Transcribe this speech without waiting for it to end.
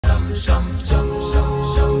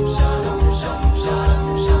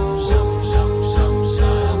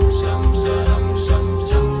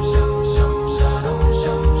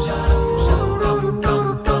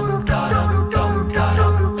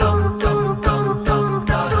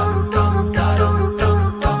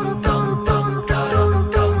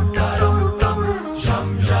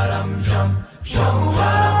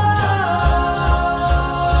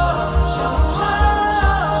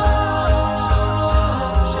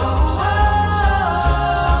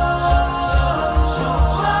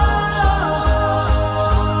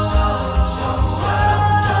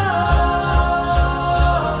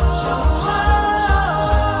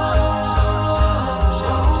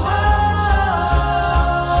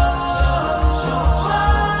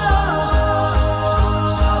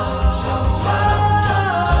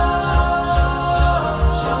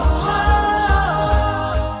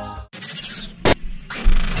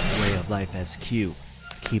WAYOFLIFESQ,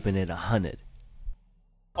 keeping it 100.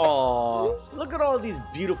 Aww, look at all these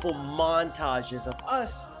beautiful montages of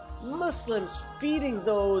us Muslims feeding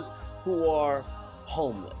those who are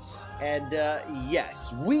homeless. And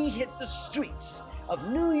yes, we hit the streets of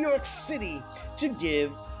New York City to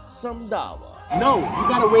give some dawah. No, you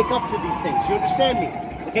gotta wake up to these things. You understand me?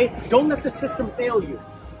 Okay? Don't let the system fail you.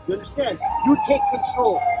 You understand? You take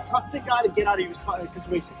control. Trust in God and get out of your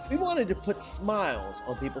situation. We wanted to put smiles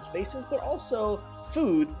on people's faces, but also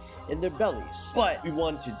food in their bellies. But we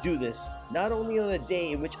wanted to do this not only on a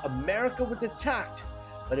day in which America was attacked,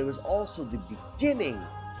 but it was also the beginning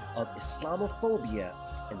of Islamophobia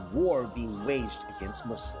and war being waged against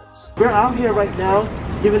Muslims. We're out here right now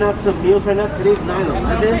giving out some meals right now. Today's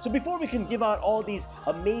 9/11. So before we can give out all these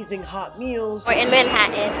amazing hot meals, we're in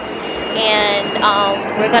Manhattan, and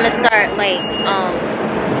we're gonna start like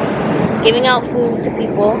giving out food to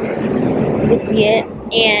people. You see it,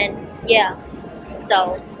 and yeah.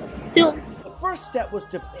 So, the first step was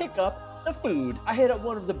to pick up the food. I hit up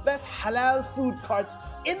one of the best halal food carts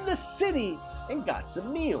in the city and got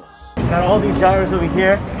some meals. Got all these gyros over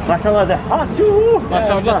here. Mashallah, they're hot too.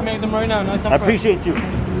 Mashallah, I just made them right now. Nice. I appreciate you.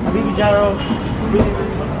 Habibi gyro.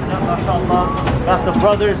 Mashallah. Got the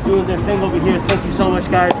brothers doing their thing over here. Thank you so much,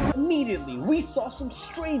 guys. Immediately, we saw some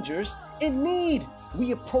strangers in need.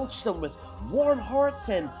 We approached them with warm hearts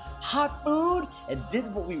and hot food and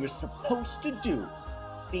did what we were supposed to do.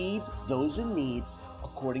 Feed those in need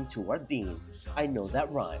according to our deen. I know that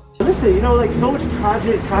rhymed. Listen, you know, like so much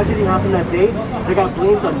tragedy happened that day. They got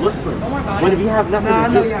blamed on Muslims when we have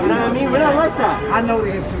nothing to do. You know what I mean? We're not like that. I know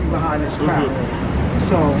the history behind this crowd.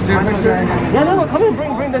 So I know that. Yeah, no, come in,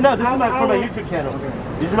 bring the no. This is for my YouTube channel.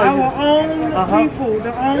 This is my our own people,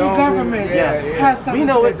 the own government. Has something we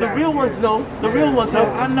know to it. The real ones know. The real ones know.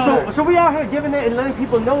 I know. So we out here giving it and letting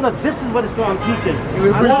people know that this is what Islam teaches.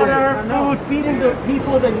 Water, food, feeding the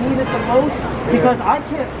people that need it the most. Because I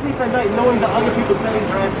can't sleep at night knowing that other people's bellies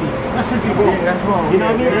are empty. That should be wrong. Yeah, that's wrong. You know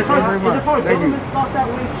what I mean? If our government thought that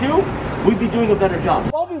way too, we'd be doing a better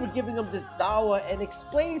job. While we were giving them this dawah and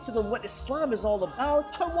explaining to them what Islam is all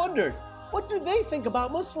about, I wondered, what do they think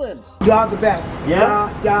about Muslims? Y'all the best.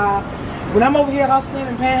 Yeah. Y'all. When I'm over here hustling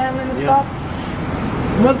and panhandling and stuff,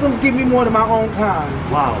 Muslims give me more than my own kind.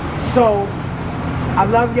 Wow. So I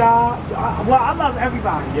love y'all. Well, I love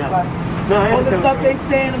everybody. Yeah. But all the stuff they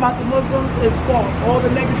saying about the Muslims is false. All the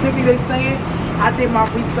negativity they saying, I did my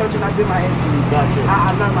research and I did my history. Gotcha.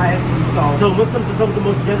 I learned my history. So Muslims are some of the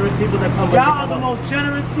most generous people that come. Y'all are the most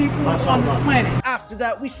generous people on this planet. After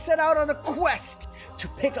that, we set out on a quest to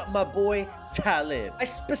pick up my boy Talib. I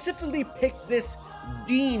specifically picked this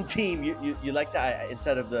Dean team. You like that?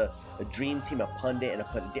 Instead of the dream team, a pundit and a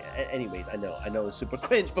pundit. Anyways, I know it's super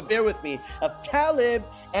cringe, but bear with me. Of Talib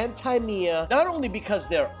and Taimia, not only because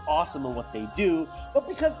they're awesome in what they do, but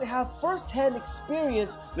because they have first-hand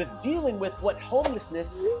experience with dealing with what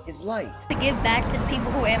homelessness is like. to give back to the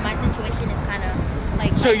people who are in my situation is kind of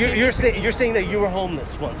like. So you're saying that you were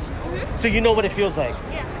homeless once. So you know what it feels like.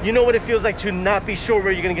 Yeah. You know what it feels like to not be sure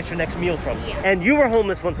where you're gonna get your next meal from. Yeah. And you were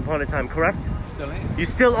homeless once upon a time, correct? Still ain't. You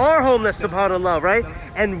still are homeless, subhanAllah, right?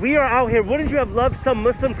 And we are out here. Wouldn't you have loved some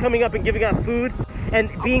Muslims coming up and giving out food and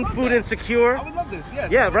being food insecure? I would love this, yes.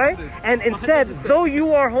 Yeah, right? And instead, though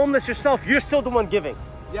you are homeless yourself, you're still the one giving.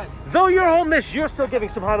 Yes. Though you're homeless, you're still giving,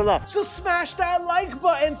 subhanAllah. So smash that like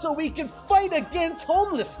button so we can fight against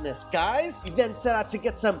homelessness, guys. We then set out to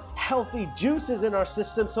get some healthy juices in our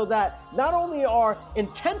system so that not only our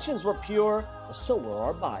intentions were pure, but so were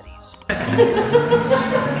our bodies. That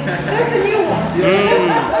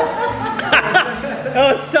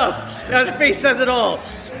was tough. That face says it all.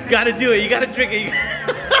 Gotta do it. You gotta drink it.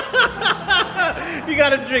 You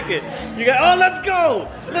gotta drink it. Oh, let's go.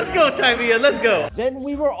 Let's go, Tybia. Let's go. Then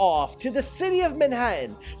we were off to the city of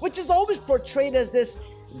Manhattan, which is always portrayed as this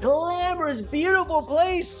glamorous, beautiful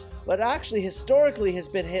place, but actually historically has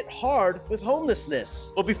been hit hard with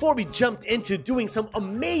homelessness. But before we jumped into doing some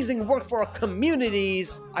amazing work for our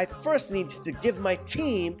communities, I first needed to give my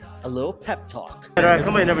team a little pep talk. All right,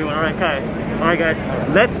 come in everyone. All right, guys.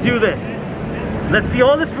 Let's do this. Let's see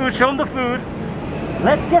all this food. Show them the food.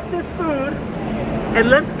 Let's get this food and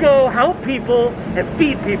let's go help people and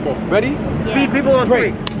feed people. Ready? Yeah. Feed people on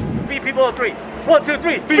three. Feed people on three. 1, 2,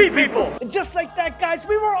 3, feed people! And just like that, guys,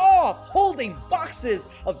 we were off, holding boxes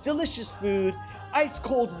of delicious food, ice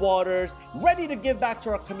cold waters, ready to give back to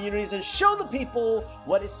our communities and show the people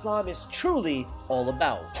what Islam is truly all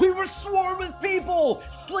about. We were swarmed with people,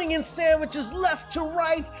 slinging sandwiches left to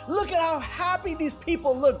right. Look at how happy these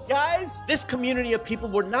people look, guys. This community of people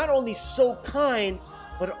were not only so kind,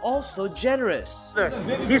 but also generous.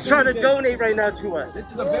 He's trying to donate right now to us.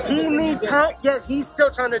 He needs help, yet he's still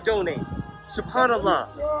trying to donate. Subhanallah.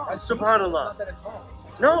 Subhanallah.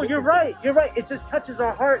 No, you're right. You're right. It just touches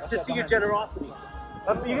our heart to see your generosity.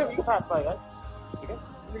 You can pass by, guys.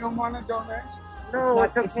 You don't want to donate? No,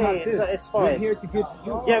 it's okay. It's fine. We're here to give to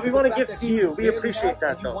you. Yeah, we want to give to you. We appreciate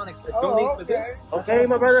that, though. You want to donate for this? Okay,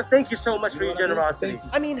 my brother. Thank you so much for your generosity.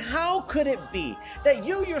 I mean, how could it be that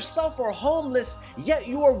you yourself are homeless, yet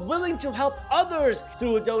you are willing to help others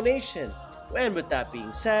through a donation? And with that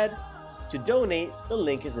being said, to donate, the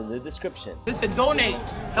link is in the description. Listen, donate.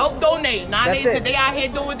 Help donate. Nowadays, they out here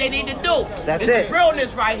doing what they need to do. That's this is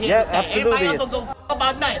realness right here. Yeah, absolutely. Everybody else don't go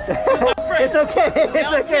about nothing. It's okay. It's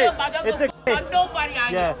okay. It's okay. Nobody out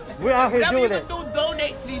here. We're out here doing it. Whatever you do,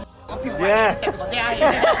 donate to these people yeah. right here. They out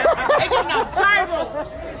here. They giving out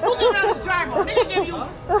gyros. Who giving out a gyro? They give you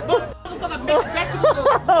motherfucking mixed vegetables.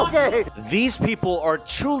 Okay. These people are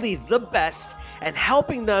truly the best, and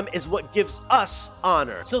helping them is what gives us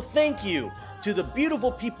honor. So thank you to the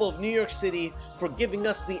beautiful people of New York City for giving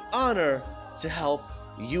us the honor to help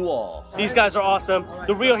you all. These guys are awesome.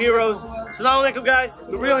 The real heroes. Assalamu alaikum, guys.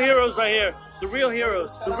 The real heroes right here. The real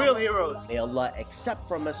heroes. The real heroes. May Allah accept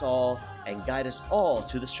from us all and guide us all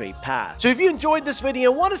to the straight path. So if you enjoyed this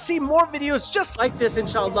video and want to see more videos just like this,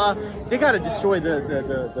 inshallah, they gotta destroy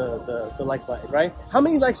the like button, right? How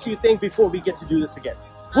many likes do you think before we get to do this again?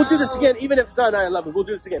 We'll do this again, even if it's not 9/11. We'll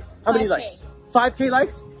do this again. How many likes? 5K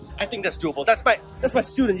likes? I think that's doable. That's my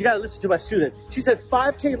student. You gotta listen to my student. She said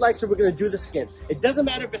 5K likes and we're gonna do this again. It doesn't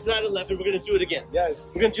matter if it's 9/11, we're gonna do it again.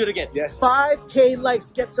 Yes. We're gonna do it again. Yes. 5K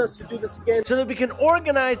likes gets us to do this again so that we can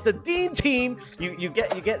organize the Dean team. You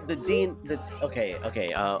get the Dean, okay,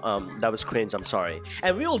 that was cringe, I'm sorry.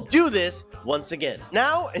 And we will do this once again.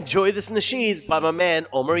 Now, enjoy this NASHEED by my man,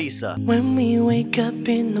 Omar Issa. When we wake up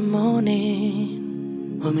in the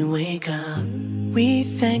morning, when we wake up, we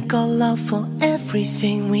thank Allah for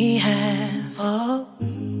everything we have. Oh,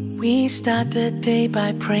 we start the day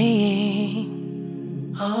by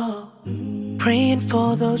praying. Oh, praying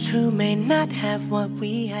for those who may not have what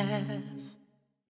we have.